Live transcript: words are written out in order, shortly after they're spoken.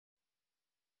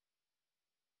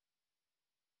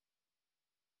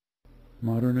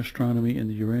Modern Astronomy in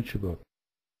the Urantia book.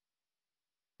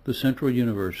 The Central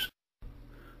Universe.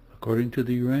 According to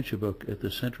the Urantia book, at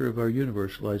the center of our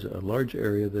universe lies a large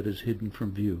area that is hidden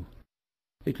from view.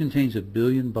 It contains 1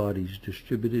 billion bodies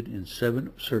distributed in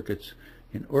 7 circuits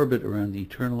in orbit around the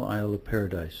eternal Isle of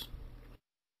Paradise.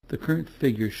 The current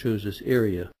figure shows this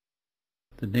area.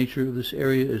 The nature of this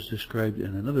area is described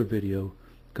in another video,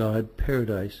 God,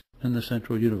 Paradise, and the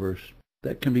Central Universe,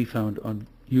 that can be found on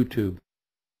YouTube.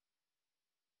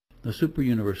 The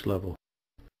superuniverse level.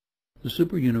 The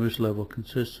superuniverse level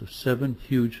consists of 7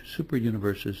 huge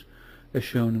superuniverses as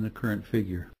shown in the current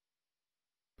figure.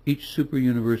 Each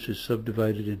superuniverse is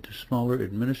subdivided into smaller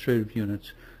administrative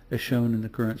units as shown in the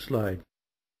current slide.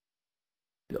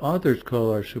 The authors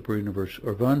call our superuniverse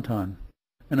Urantia,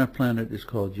 and our planet is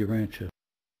called Urantia.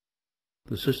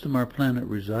 The system our planet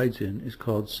resides in is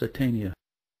called Satania.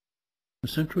 The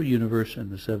central universe and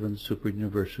the 7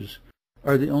 superuniverses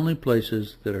are the only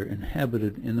places that are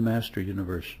inhabited in the master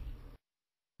universe.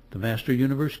 The master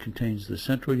universe contains the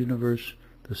central universe,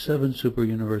 the 7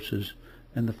 superuniverses,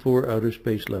 and the 4 outer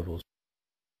space levels.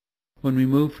 When we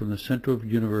move from the central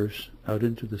universe out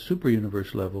into the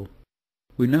superuniverse level,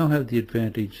 we now have the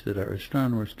advantage that our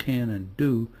astronomers can and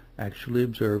do actually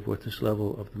observe what this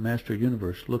level of the master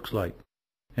universe looks like,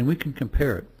 and we can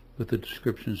compare it with the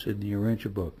descriptions in the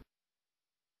Urantia book.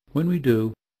 When we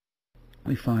do,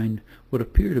 we find what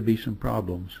appear to be some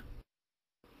problems.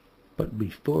 But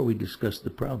before we discuss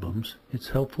the problems, it's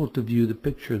helpful to view the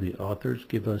picture the authors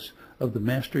give us of the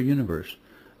master universe,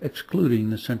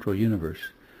 excluding the central universe,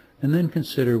 and then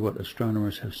consider what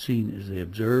astronomers have seen as they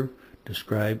observe,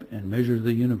 describe, and measure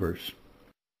the universe.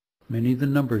 Many of the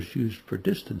numbers used for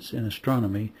distance in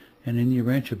astronomy and in the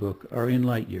Urantia book are in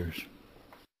light years.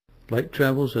 Light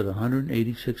travels at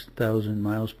 186,000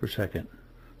 miles per second.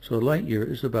 So a light year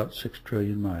is about 6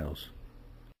 trillion miles.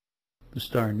 The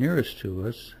star nearest to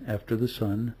us, after the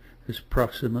Sun, is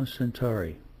Proxima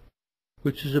Centauri,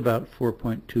 which is about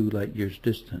 4.2 light years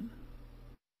distant.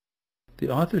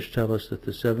 The authors tell us that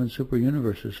the 7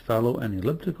 superuniverses follow an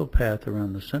elliptical path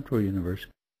around the central universe,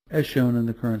 as shown in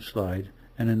the current slide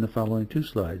and in the following 2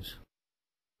 slides.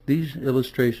 These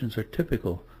illustrations are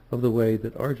typical of the way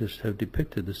that artists have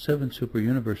depicted the 7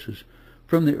 superuniverses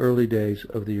from the early days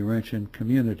of the Urantian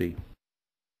community.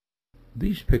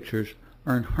 These pictures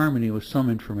are in harmony with some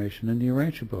information in the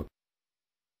Urantia book.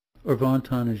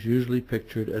 Urantia is usually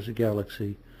pictured as a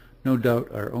galaxy, no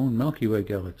doubt our own Milky Way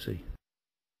galaxy.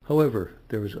 However,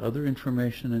 there is other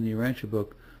information in the Urantia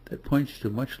book that points to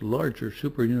much larger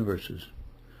superuniverses.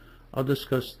 I'll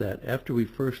discuss that after we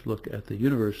first look at the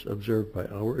universe observed by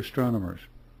our astronomers.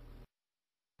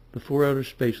 The 4 outer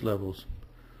space levels.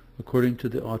 According to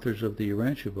the authors of the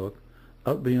Urantia book,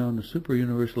 out beyond the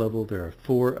superuniverse level there are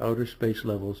 4 outer space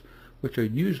levels, which are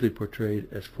usually portrayed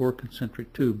as 4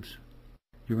 concentric tubes.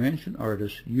 Urantian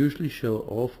artists usually show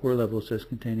all 4 levels as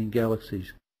containing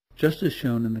galaxies, just as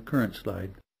shown in the current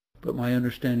slide, but my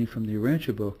understanding from the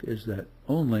Urantia book is that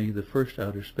only the first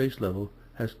outer space level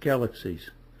has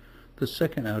galaxies. The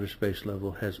second outer space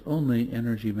level has only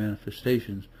energy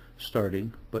manifestations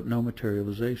starting, but no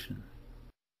materialization.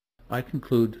 I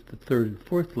conclude that the 3rd and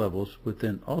 4th levels would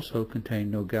then also contain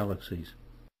no galaxies.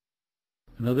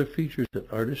 Another feature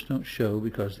that artists don't show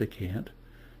because they can't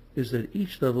is that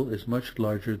each level is much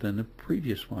larger than the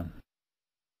previous one.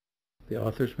 The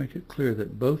authors make it clear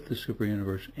that both the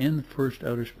superuniverse and the first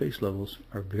outer space levels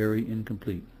are very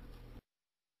incomplete.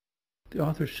 The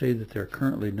authors say that there are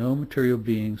currently no material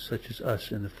beings such as us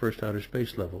in the first outer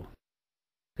space level.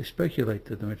 They speculate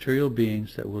that the material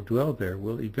beings that will dwell there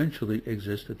will eventually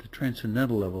exist at the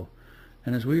transcendental level,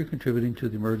 and as we are contributing to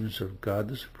the emergence of God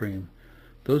the Supreme,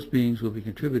 those beings will be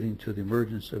contributing to the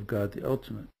emergence of God the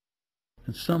Ultimate.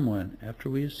 And someone, after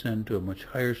we ascend to a much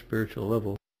higher spiritual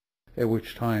level, at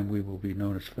which time we will be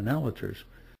known as finaliters,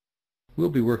 will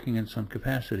be working in some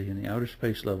capacity in the outer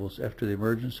space levels after the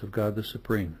emergence of God the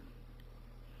Supreme.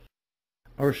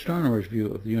 Our astronomers' view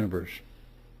of the universe.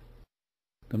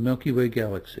 The Milky Way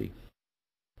galaxy.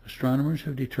 Astronomers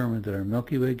have determined that our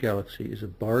Milky Way galaxy is a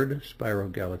barred spiral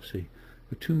galaxy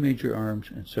with 2 major arms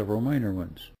and several minor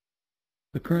ones.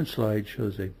 The current slide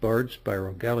shows a barred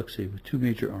spiral galaxy with 2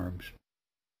 major arms.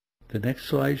 The next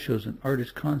slide shows an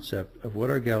artist's concept of what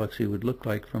our galaxy would look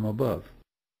like from above.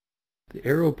 The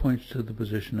arrow points to the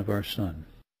position of our Sun.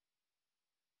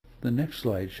 The next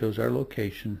slide shows our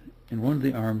location in one of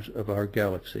the arms of our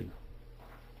galaxy.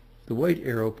 The white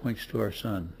arrow points to our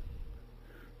Sun.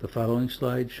 The following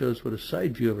slide shows what a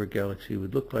side view of our galaxy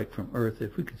would look like from Earth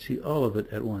if we could see all of it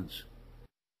at once.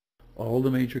 All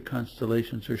the major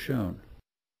constellations are shown.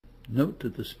 Note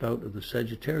that the spout of the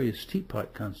Sagittarius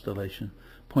Teapot constellation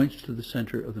points to the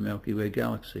center of the Milky Way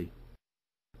galaxy.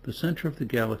 The center of the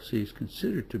galaxy is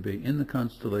considered to be in the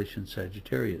constellation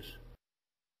Sagittarius.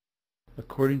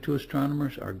 According to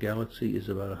astronomers, our galaxy is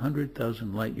about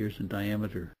 100,000 light-years in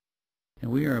diameter,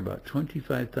 and we are about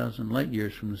 25,000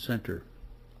 light-years from the center.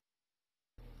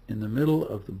 In the middle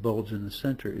of the bulge in the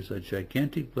center is a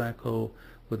gigantic black hole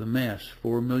with a mass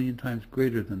 4 million times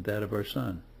greater than that of our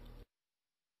Sun.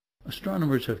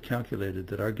 Astronomers have calculated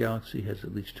that our galaxy has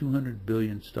at least 200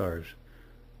 billion stars,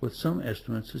 with some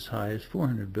estimates as high as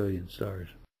 400 billion stars.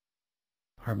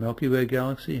 Our Milky Way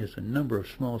galaxy has a number of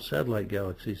small satellite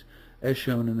galaxies, as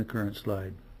shown in the current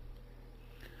slide.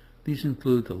 These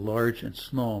include the large and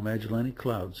small Magellanic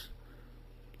Clouds.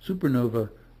 Supernova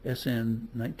SN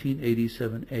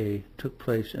 1987A took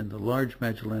place in the Large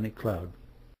Magellanic Cloud.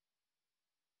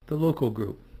 The local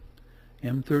group,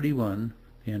 M31,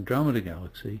 the Andromeda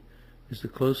Galaxy, is the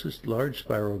closest large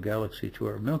spiral galaxy to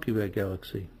our Milky Way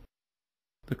galaxy.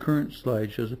 The current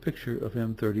slide shows a picture of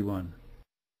M31.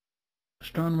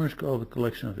 Astronomers call the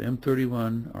collection of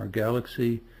M31 our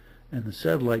galaxy, and the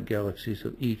satellite galaxies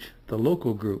of each the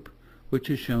local group, which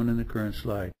is shown in the current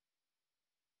slide.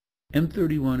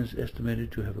 M31 is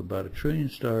estimated to have about 1 trillion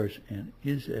stars and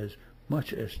is as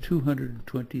much as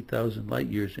 220,000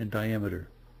 light-years in diameter.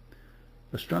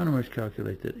 Astronomers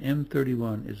calculate that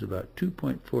M31 is about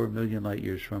 2.4 million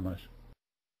light-years from us.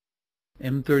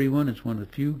 M31 is one of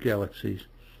the few galaxies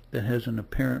that has an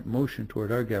apparent motion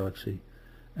toward our galaxy,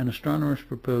 and astronomers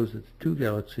propose that the two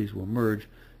galaxies will merge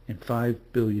in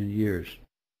 5 billion years.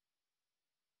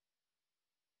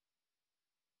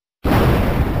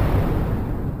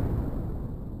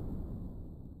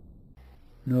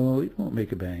 No, it won't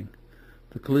make a bang.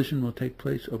 The collision will take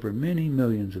place over many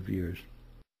millions of years.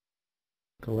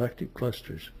 Galactic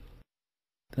clusters.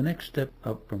 The next step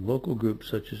up from local groups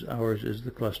such as ours is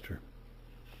the cluster.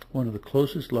 One of the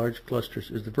closest large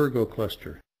clusters is the Virgo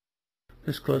cluster.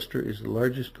 This cluster is the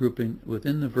largest grouping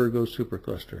within the Virgo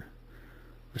supercluster.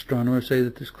 Astronomers say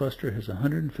that this cluster has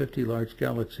 150 large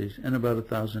galaxies and about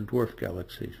 1,000 dwarf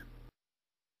galaxies.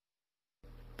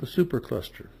 The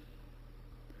supercluster.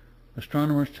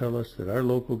 Astronomers tell us that our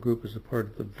local group is a part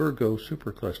of the Virgo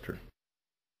supercluster.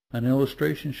 An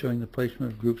illustration showing the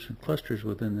placement of groups and clusters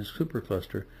within this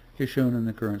supercluster is shown in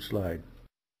the current slide.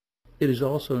 It is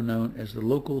also known as the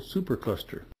local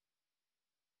supercluster.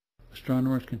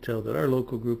 Astronomers can tell that our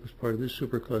local group is part of this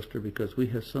supercluster because we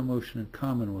have some motion in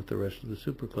common with the rest of the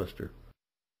supercluster.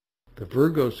 The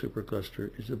Virgo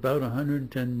supercluster is about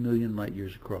 110 million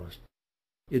light-years across.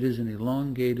 It is an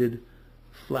elongated,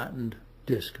 flattened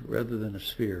disk rather than a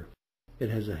sphere. It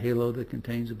has a halo that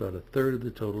contains about 1/3 of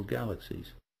the total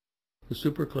galaxies. The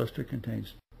supercluster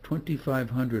contains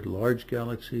 2,500 large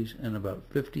galaxies and about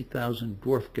 50,000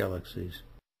 dwarf galaxies.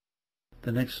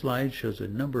 The next slide shows a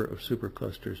number of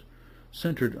superclusters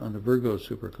centered on the Virgo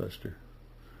supercluster.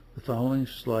 The following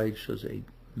slide shows a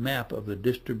map of the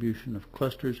distribution of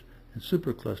clusters and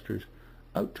superclusters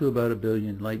out to about 1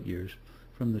 billion light-years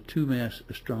from the 2-mass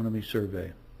astronomy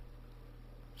survey.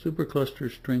 Supercluster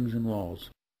strings and walls.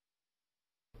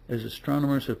 As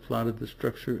astronomers have plotted the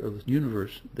structure of the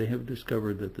universe, they have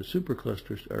discovered that the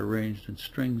superclusters are arranged in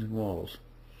strings and walls,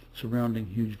 surrounding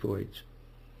huge voids.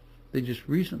 They just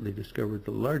recently discovered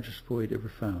the largest void ever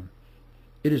found.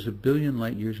 It is 1 billion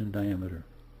light-years in diameter.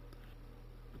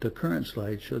 The current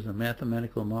slide shows a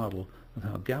mathematical model of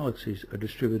how galaxies are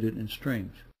distributed in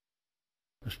strings.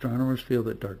 Astronomers feel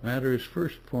that dark matter is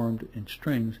first formed in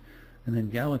strings, and then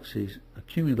galaxies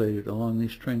accumulated along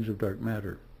these strings of dark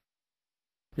matter.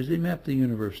 As they map the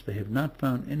universe, they have not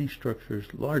found any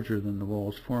structures larger than the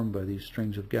walls formed by these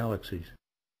strings of galaxies.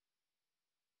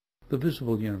 The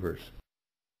visible universe.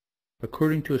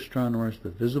 According to astronomers, the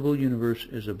visible universe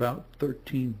is about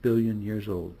 13 billion years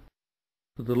old.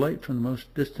 So the light from the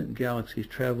most distant galaxies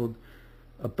traveled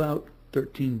about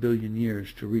 13 billion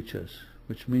years to reach us,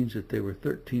 which means that they were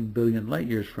 13 billion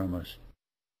light-years from us.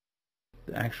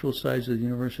 The actual size of the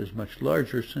universe is much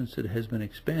larger since it has been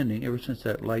expanding ever since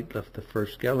that light left the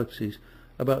first galaxies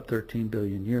about 13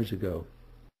 billion years ago.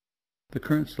 The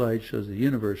current slide shows the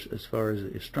universe as far as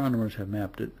the astronomers have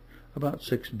mapped it, about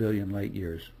 6 billion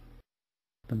light-years.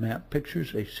 The map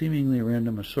pictures a seemingly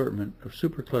random assortment of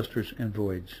superclusters and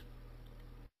voids.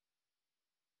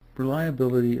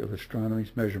 Reliability of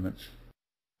astronomy's measurements.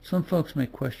 Some folks may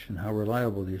question how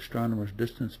reliable the astronomer's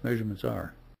distance measurements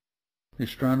are. The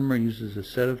astronomer uses a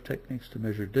set of techniques to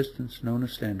measure distance known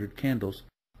as standard candles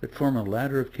that form a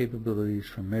ladder of capabilities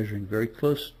from measuring very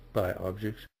close by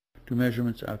objects to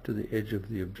measurements out to the edge of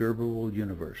the observable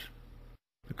universe.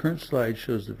 The current slide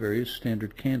shows the various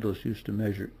standard candles used to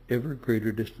measure ever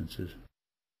greater distances.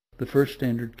 The first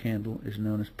standard candle is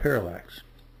known as parallax.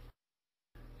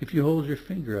 If you hold your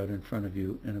finger out in front of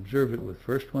you and observe it with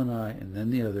first one eye and then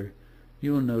the other,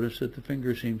 you will notice that the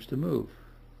finger seems to move.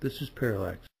 This is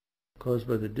parallax, caused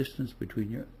by the distance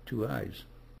between your two eyes.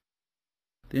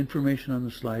 The information on the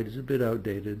slide is a bit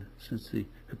outdated, since the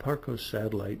Hipparcos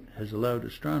satellite has allowed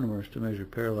astronomers to measure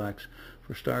parallax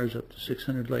for stars up to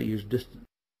 600 light-years distant,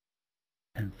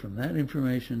 and from that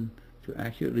information to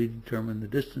accurately determine the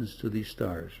distance to these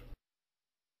stars.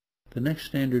 The next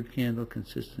standard candle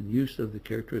consists in use of the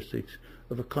characteristics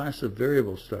of a class of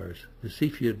variable stars, the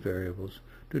Cepheid variables,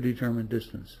 to determine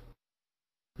distance.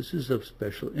 This is of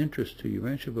special interest to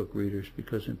Urantia book readers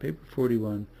because in paper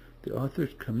 41, the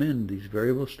authors commend these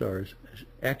variable stars as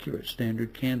accurate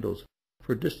standard candles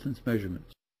for distance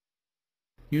measurements.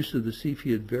 Use of the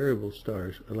Cepheid variable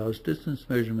stars allows distance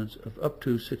measurements of up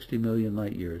to 60 million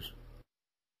light-years.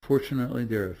 Fortunately,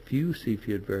 there are a few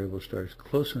Cepheid variable stars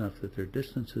close enough that their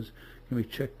distances can be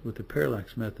checked with the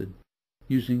parallax method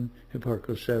using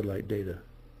Hipparcos satellite data.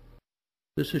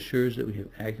 This assures that we have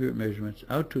accurate measurements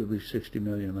out to at least 60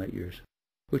 million light-years,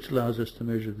 which allows us to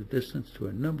measure the distance to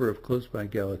a number of close-by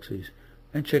galaxies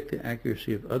and check the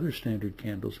accuracy of other standard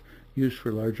candles used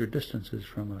for larger distances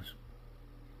from us.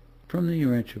 From the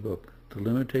Urantia book, The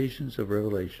Limitations of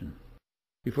Revelation.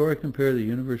 Before I compare the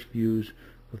universe views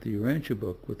of the Urantia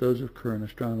book with those of current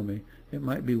astronomy, it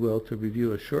might be well to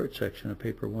review a short section of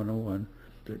paper 101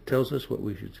 that tells us what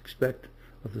we should expect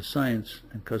of the science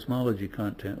and cosmology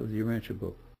content of the Urantia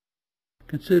book.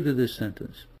 Consider this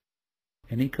sentence.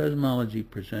 Any cosmology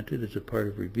presented as a part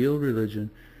of revealed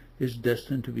religion is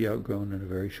destined to be outgrown in a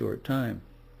very short time.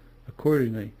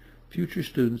 Accordingly, future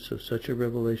students of such a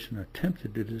revelation are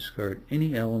tempted to discard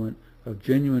any element of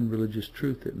genuine religious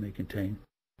truth it may contain,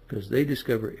 because they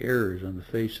discover errors on the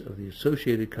face of the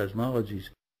associated cosmologies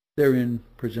therein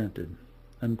presented."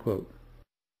 Unquote.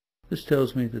 This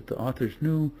tells me that the authors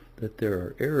knew that there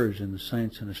are errors in the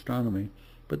science and astronomy,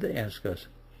 but they ask us,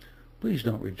 please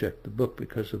don't reject the book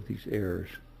because of these errors.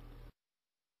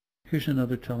 Here's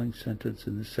another telling sentence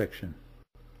in this section.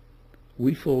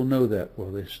 We full know that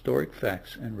while the historic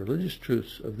facts and religious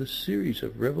truths of this series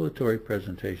of revelatory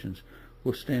presentations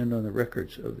will stand on the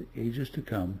records of the ages to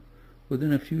come,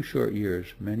 within a few short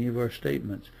years, many of our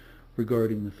statements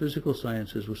regarding the physical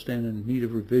sciences will stand in need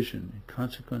of revision in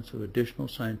consequence of additional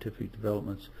scientific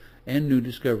developments and new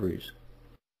discoveries.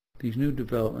 These new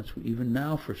developments we even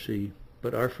now foresee,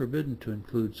 but are forbidden to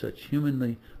include such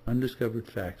humanly undiscovered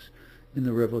facts in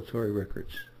the revelatory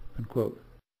records." Unquote.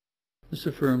 This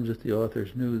affirms that the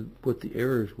authors knew what the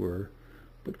errors were,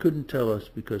 but couldn't tell us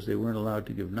because they weren't allowed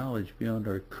to give knowledge beyond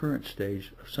our current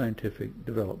stage of scientific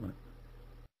development.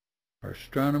 Our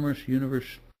astronomer's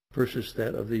universe versus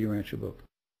that of the Urantia book.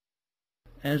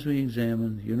 As we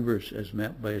examine the universe as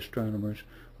mapped by astronomers,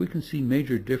 we can see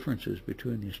major differences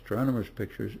between the astronomer's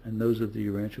pictures and those of the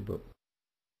Urantia book.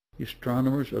 The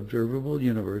astronomer's observable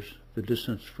universe, the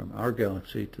distance from our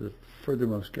galaxy to the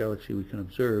furthermost galaxy we can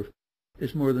observe,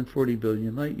 is more than 40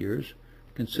 billion light-years,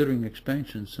 considering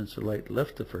expansion since the light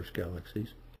left the first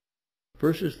galaxies,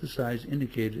 versus the size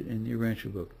indicated in the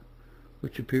Urantia book,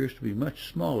 which appears to be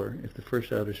much smaller if the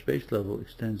first outer space level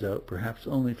extends out perhaps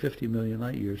only 50 million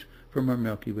light-years from our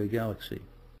Milky Way galaxy.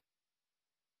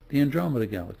 The Andromeda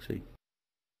Galaxy.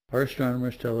 Our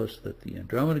astronomers tell us that the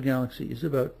Andromeda Galaxy is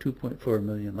about 2.4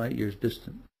 million light-years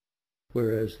distant,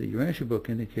 whereas the Urantia book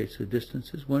indicates the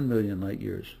distance is 1 million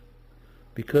light-years.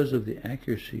 Because of the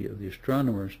accuracy of the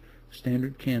astronomers'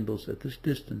 standard candles at this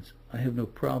distance, I have no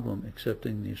problem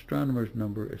accepting the astronomer's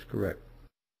number as correct.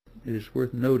 It is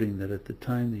worth noting that at the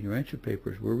time the Urantia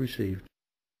papers were received,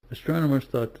 astronomers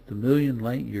thought that the million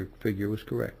light-year figure was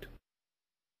correct.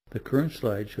 The current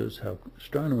slide shows how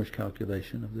astronomers'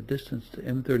 calculation of the distance to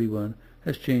M31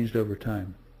 has changed over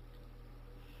time.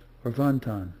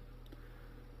 Orvonton.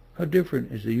 How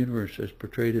different is the universe as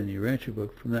portrayed in the Urantia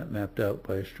book from that mapped out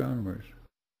by astronomers?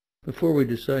 Before we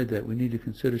decide that, we need to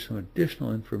consider some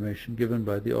additional information given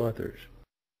by the authors.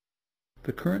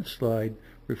 The current slide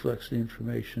reflects the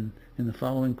information in the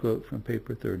following quote from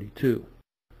paper 32.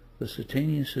 The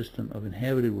Satanian system of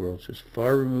inhabited worlds is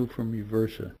far removed from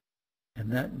Uversa,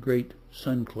 and that great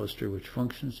sun cluster which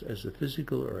functions as the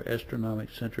physical or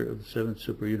astronomic center of the seventh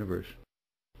superuniverse.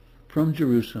 From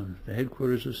Jerusalem, the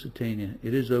headquarters of Satania,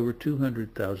 it is over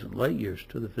 200,000 light-years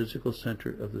to the physical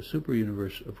center of the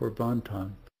superuniverse of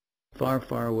Orvonton, far,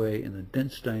 far away in the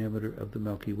dense diameter of the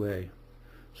Milky Way.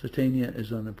 Satania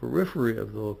is on the periphery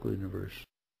of the local universe,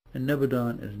 and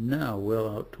Nebadon is now well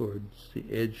out towards the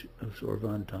edge of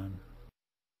Orvonton.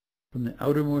 From the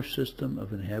outermost system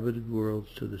of inhabited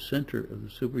worlds to the center of the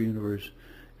superuniverse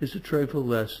is a trifle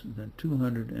less than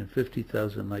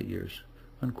 250,000 light-years."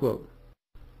 Unquote.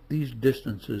 These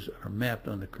distances are mapped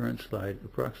on the current slide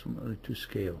approximately to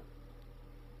scale.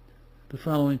 The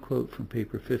following quote from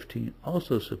paper 15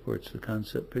 also supports the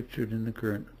concept pictured in the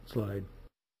current slide.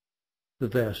 "The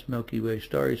vast Milky Way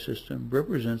starry system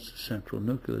represents the central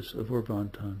nucleus of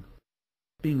Orvonton,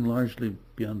 being largely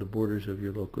beyond the borders of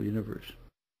your local universe.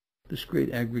 This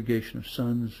great aggregation of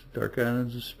suns, dark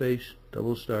islands of space,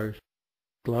 double stars,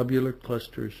 globular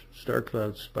clusters, star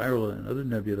clouds, spiral and other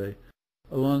nebulae,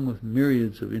 along with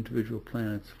myriads of individual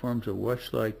planets, forms a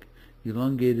watch-like,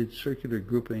 elongated circular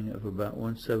grouping of about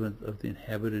 1/7 of the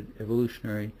inhabited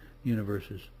evolutionary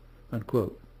universes."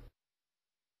 Unquote.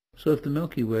 So if the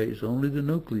Milky Way is only the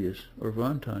nucleus,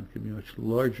 Orvonton can be much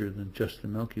larger than just the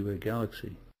Milky Way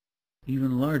galaxy,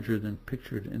 even larger than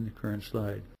pictured in the current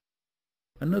slide.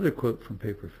 Another quote from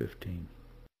paper 15.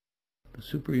 "The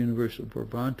superuniverse of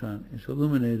Orvonton is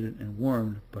illuminated and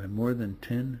warmed by more than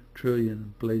 10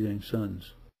 trillion blazing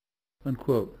suns."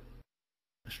 Unquote.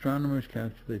 Astronomers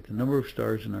calculate the number of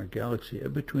stars in our galaxy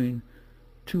at between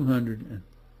 200 and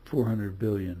 400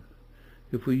 billion.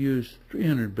 If we use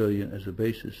 300 billion as a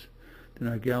basis, then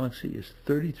our galaxy is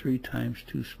 33 times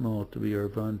too small to be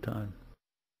Orvonton.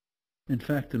 In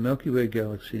fact, the Milky Way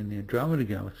galaxy and the Andromeda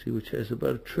galaxy, which has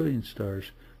about 1 trillion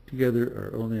stars, together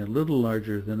are only a little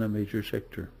larger than a major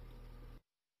sector.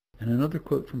 And another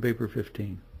quote from paper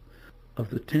 15. "Of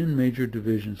the 10 major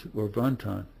divisions of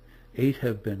Orvonton, 8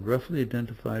 have been roughly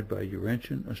identified by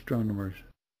Urantian astronomers.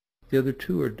 The other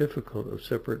 2 are difficult of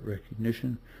separate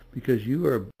recognition because you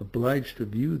are obliged to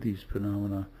view these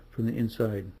phenomena from the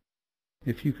inside.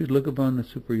 If you could look upon the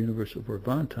superuniverse of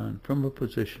Orvonton from a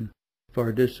position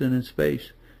far distant in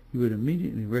space, you would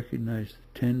immediately recognize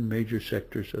the 10 major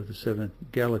sectors of the 7th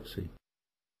galaxy."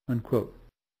 Unquote.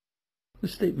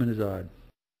 This statement is odd.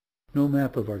 No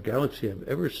map of our galaxy I've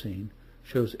ever seen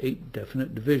shows 8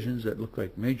 definite divisions that look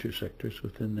like major sectors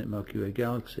within the Milky Way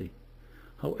galaxy.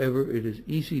 However, it is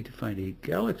easy to find 8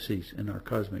 galaxies in our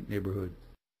cosmic neighborhood.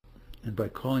 And by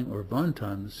calling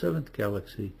Orvonton the 7th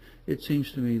galaxy, it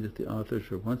seems to me that the authors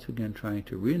are once again trying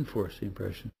to reinforce the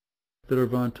impression that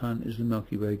Orvonton is the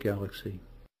Milky Way galaxy.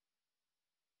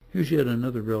 Here's yet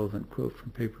another relevant quote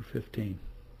from paper 15.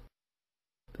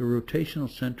 "The rotational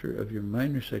center of your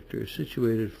minor sector is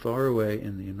situated far away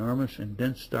in the enormous and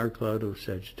dense star cloud of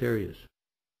Sagittarius,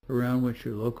 around which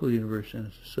your local universe and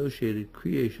its associated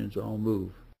creations all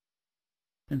move.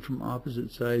 And from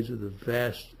opposite sides of the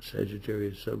vast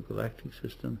Sagittarius subgalactic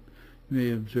system, you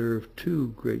may observe 2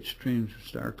 great streams of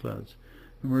star clouds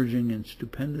emerging in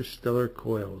stupendous stellar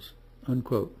coils."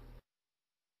 Unquote.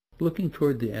 Looking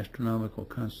toward the astronomical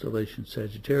constellation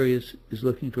Sagittarius is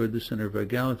looking toward the center of our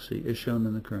galaxy, as shown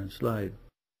in the current slide.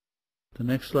 The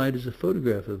next slide is a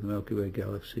photograph of the Milky Way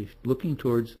galaxy looking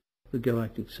towards the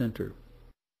galactic center.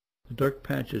 The dark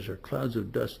patches are clouds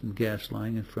of dust and gas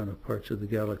lying in front of parts of the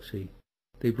galaxy.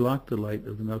 They block the light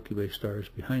of the Milky Way stars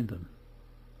behind them.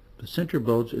 The center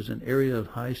bulge is an area of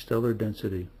high stellar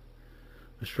density.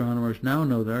 Astronomers now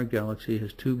know that our galaxy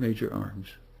has 2 major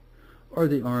arms. Are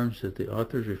the arms that the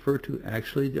authors refer to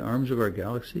actually the arms of our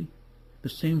galaxy?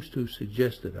 This seems to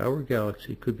suggest that our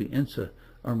galaxy could be INSA,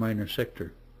 our minor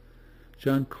sector.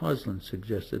 John Coslin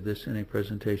suggested this in a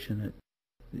presentation at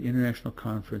the International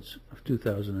Conference of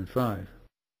 2005.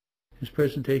 His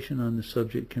presentation on the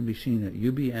subject can be seen at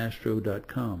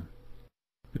ubastro.com.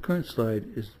 The current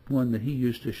slide is one that he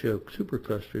used to show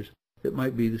superclusters that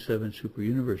might be the 7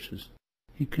 superuniverses.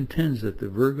 He contends that the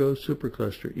Virgo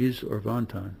supercluster is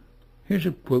Orvonton. Here's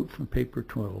a quote from paper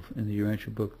 12 in the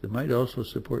Urantia book that might also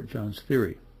support John's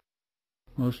theory.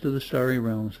 "Most of the starry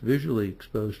realms visually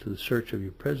exposed to the search of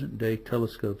your present-day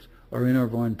telescopes are in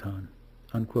Orvonton."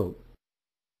 Unquote.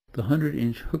 The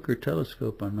 100-inch Hooker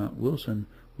telescope on Mount Wilson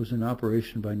was in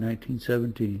operation by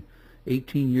 1917,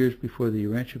 18 years before the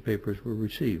Urantia papers were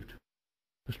received.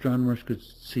 Astronomers could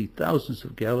see thousands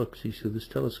of galaxies through this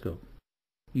telescope.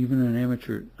 Even an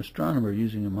amateur astronomer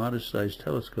using a modest-sized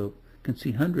telescope can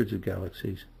see hundreds of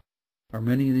galaxies. Are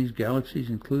many of these galaxies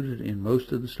included in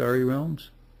most of the starry realms?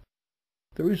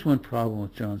 There is one problem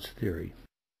with John's theory.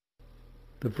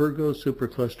 The Virgo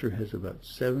supercluster has about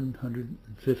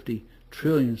 750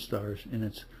 trillion stars in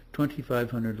its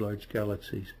 2,500 large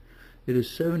galaxies. It is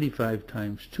 75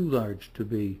 times too large to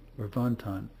be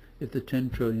Orvonton if the 10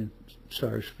 trillion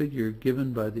stars figure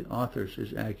given by the authors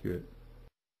is accurate.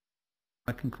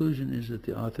 My conclusion is that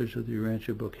the authors of the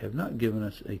Urantia book have not given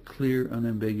us a clear,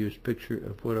 unambiguous picture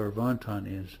of what Orvonton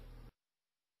is.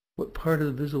 What part of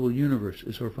the visible universe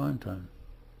is Orvonton?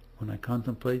 When I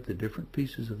contemplate the different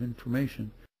pieces of information,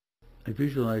 I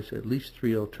visualize at least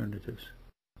three alternatives.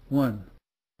 1.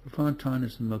 Ravanton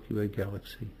is the Milky Way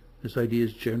galaxy. This idea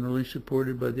is generally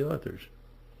supported by the authors.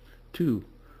 2.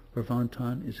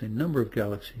 Ravanton is a number of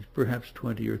galaxies, perhaps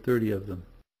 20 or 30 of them.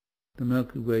 The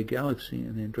Milky Way galaxy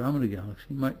and the Andromeda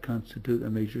galaxy might constitute a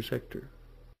major sector.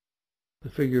 The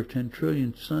figure of 10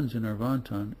 trillion suns in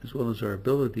Ravanton, as well as our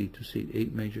ability to see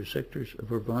 8 major sectors of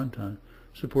Ravanton,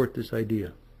 support this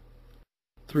idea.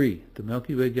 3. The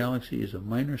Milky Way galaxy is a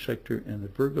minor sector, and the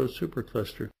Virgo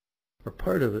supercluster, or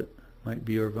part of it, might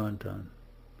be Ravanton.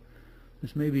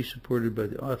 This may be supported by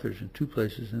the authors in 2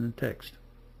 places in the text.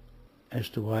 As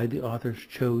to why the authors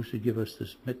chose to give us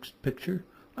this mixed picture,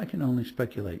 I can only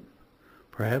speculate.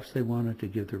 Perhaps they wanted to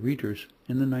give the readers,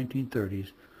 in the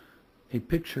 1930s, a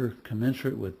picture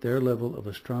commensurate with their level of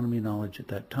astronomy knowledge at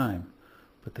that time,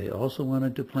 but they also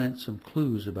wanted to plant some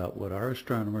clues about what our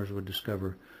astronomers would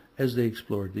discover as they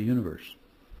explored the universe.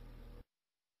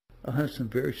 I'll have some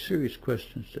very serious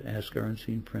questions to ask our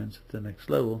unseen friends at the next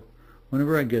level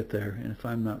whenever I get there, and if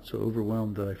I'm not so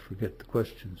overwhelmed that I forget the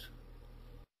questions.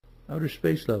 Outer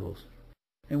space levels.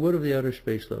 And what of the outer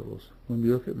space levels? When we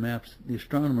look at maps the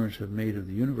astronomers have made of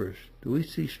the universe, do we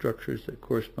see structures that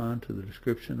correspond to the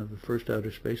description of the first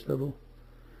outer space level?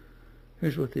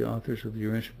 Here's what the authors of the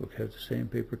Urantia book have to say in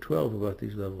paper 12 about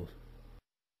these levels.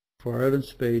 Far out in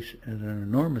space, at an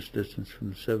enormous distance from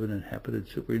the 7 inhabited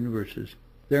superuniverses,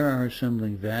 there are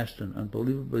assembling vast and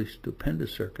unbelievably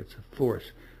stupendous circuits of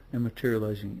force and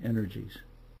materializing energies.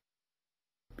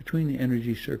 Between the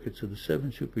energy circuits of the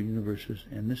 7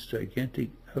 superuniverses and this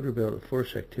gigantic outer belt of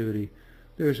force activity,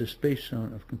 there is a space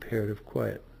zone of comparative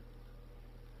quiet,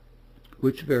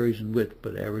 which varies in width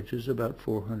but averages about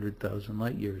 400,000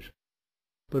 light-years,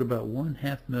 but about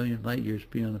 1/2,000,000 light-years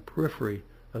beyond the periphery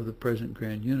of the present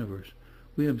grand universe.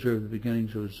 We observe the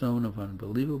beginnings of a zone of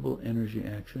unbelievable energy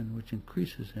action which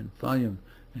increases in volume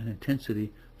and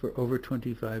intensity for over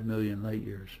 25 million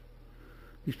light-years.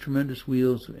 These tremendous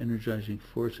wheels of energizing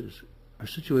forces are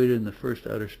situated in the first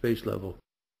outer space level,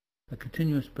 a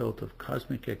continuous belt of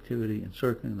cosmic activity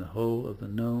encircling the whole of the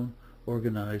known,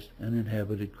 organized, and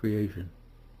inhabited creation.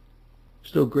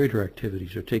 Still greater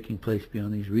activities are taking place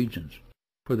beyond these regions,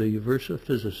 for the universal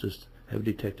physicists have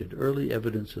detected early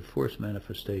evidence of force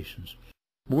manifestations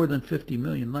more than 50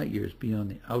 million light-years beyond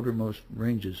the outermost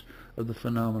ranges of the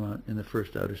phenomenon in the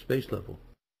first outer space level.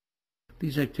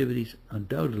 These activities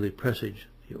undoubtedly presage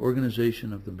the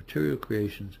organization of the material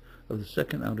creations of the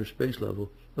second outer space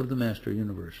level of the master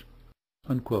universe."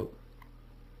 Unquote.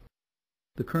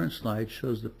 The current slide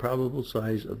shows the probable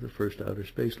size of the first outer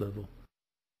space level.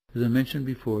 As I mentioned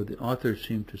before, the authors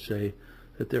seem to say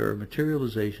that there are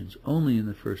materializations only in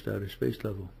the first outer space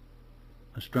level.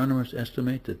 Astronomers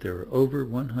estimate that there are over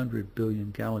 100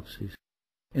 billion galaxies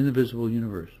in the visible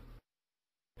universe.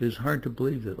 It is hard to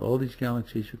believe that all these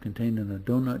galaxies are contained in a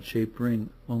donut-shaped ring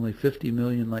only 50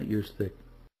 million light-years thick.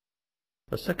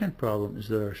 A second problem is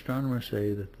that our astronomers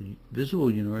say that the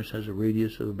visible universe has a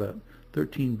radius of about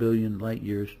 13 billion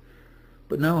light-years,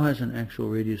 but now has an actual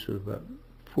radius of about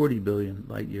 40 billion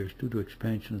light-years due to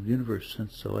expansion of the universe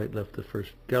since the light left the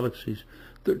first galaxies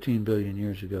 13 billion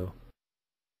years ago.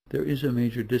 There is a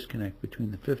major disconnect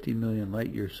between the 50 million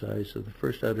light-year size of the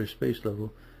first outer space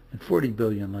level and 40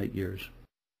 billion light-years.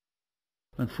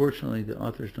 Unfortunately, the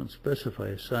authors don't specify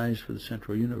a size for the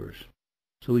central universe,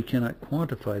 so we cannot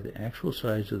quantify the actual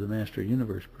size of the master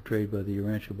universe portrayed by the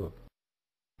Urantia book.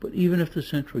 But even if the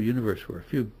central universe were a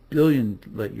few billion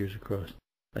light-years across,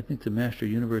 I think the master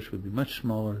universe would be much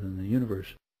smaller than the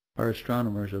universe our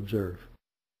astronomers observe.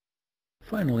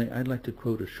 Finally, I'd like to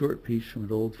quote a short piece from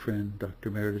an old friend,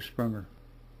 Dr. Meredith Sprunger,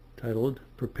 titled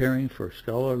 "Preparing for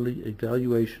Scholarly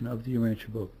Evaluation of the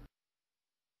Urantia book."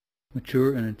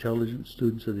 Mature and intelligent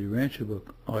students of the Urantia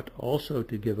book ought also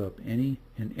to give up any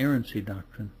inerrancy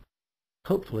doctrine.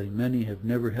 Hopefully, many have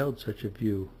never held such a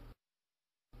view.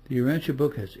 The Urantia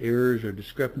book has errors or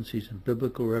discrepancies in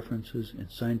biblical references, in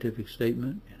scientific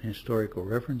statement, in historical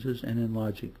references, and in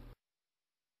logic.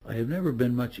 I have never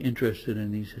been much interested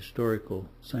in these historical,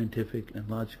 scientific, and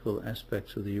logical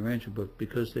aspects of the Urantia book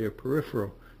because they are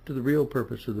peripheral to the real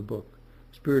purpose of the book,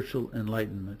 spiritual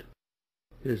enlightenment.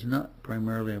 It is not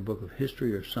primarily a book of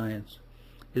history or science.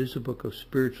 It is a book of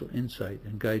spiritual insight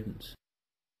and guidance.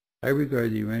 I regard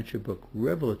the Urantia book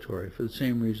revelatory for the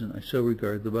same reason I so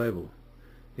regard the Bible.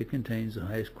 It contains the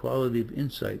highest quality of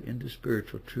insight into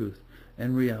spiritual truth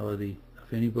and reality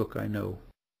of any book I know.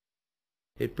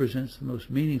 It presents the most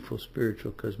meaningful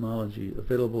spiritual cosmology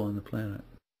available on the planet.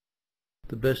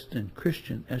 The best in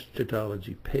Christian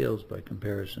eschatology pales by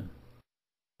comparison.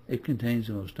 It contains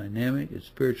the most dynamic and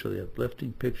spiritually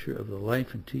uplifting picture of the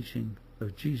life and teaching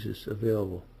of Jesus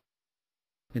available.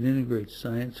 It integrates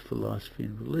science, philosophy,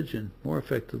 and religion more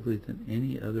effectively than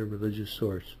any other religious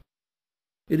source.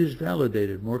 It is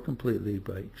validated more completely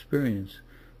by experience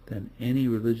than any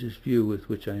religious view with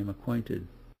which I am acquainted.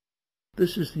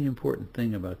 This is the important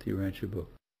thing about the Urantia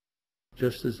book.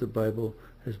 Just as the Bible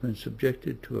has been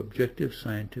subjected to objective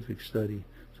scientific study,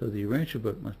 so the Urantia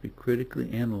book must be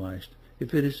critically analyzed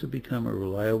if it is to become a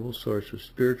reliable source of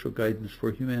spiritual guidance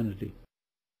for humanity.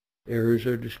 Errors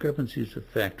or discrepancies of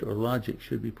fact or logic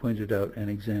should be pointed out and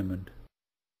examined.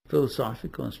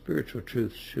 Philosophical and spiritual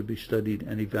truths should be studied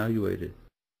and evaluated.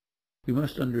 We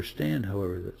must understand,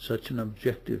 however, that such an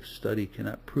objective study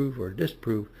cannot prove or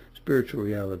disprove spiritual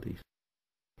realities.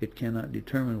 It cannot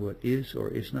determine what is or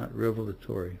is not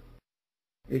revelatory.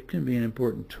 It can be an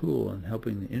important tool in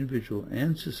helping the individual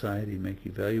and society make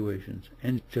evaluations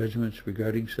and judgments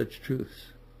regarding such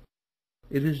truths.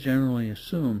 It is generally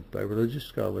assumed by religious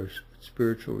scholars that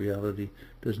spiritual reality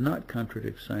does not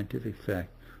contradict scientific fact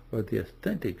or the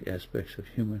authentic aspects of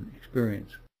human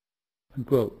experience.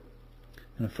 Unquote.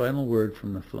 And a final word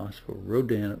from the philosopher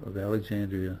Rodin of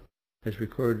Alexandria, as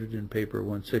recorded in paper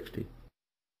 160.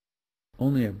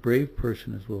 Only a brave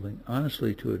person is willing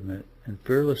honestly to admit and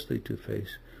fearlessly to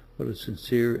face what a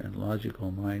sincere and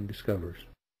logical mind discovers.